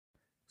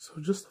So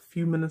just a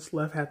few minutes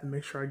left. Had to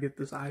make sure I get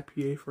this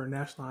IPA for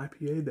National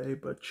IPA Day,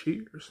 but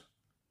cheers.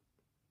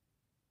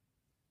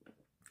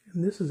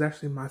 And this is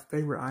actually my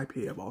favorite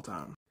IPA of all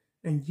time.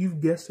 And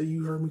you've guessed it,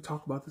 you heard me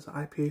talk about this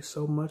IPA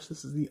so much.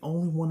 This is the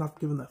only one I've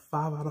given a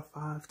 5 out of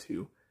 5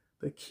 to.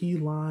 The Key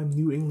Lime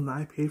New England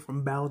IPA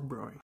from Ballad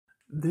Brewing.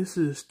 This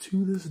is,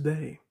 to this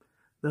day,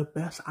 the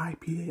best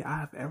IPA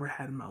I've ever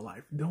had in my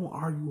life. Don't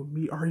argue with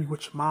me, argue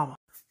with your mama.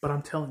 But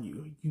I'm telling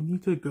you, you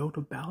need to go to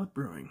Ballad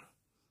Brewing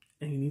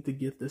and you need to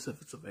get this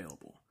if it's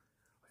available.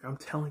 Like I'm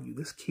telling you,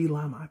 this Key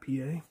Lime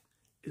IPA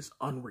is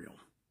unreal.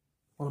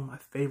 One of my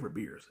favorite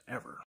beers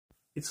ever.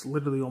 It's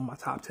literally on my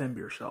top 10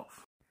 beer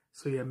shelf.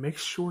 So yeah, make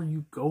sure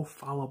you go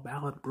follow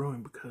Ballad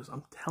Brewing because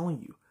I'm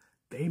telling you,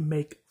 they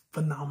make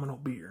phenomenal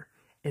beer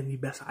and the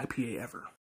best IPA ever.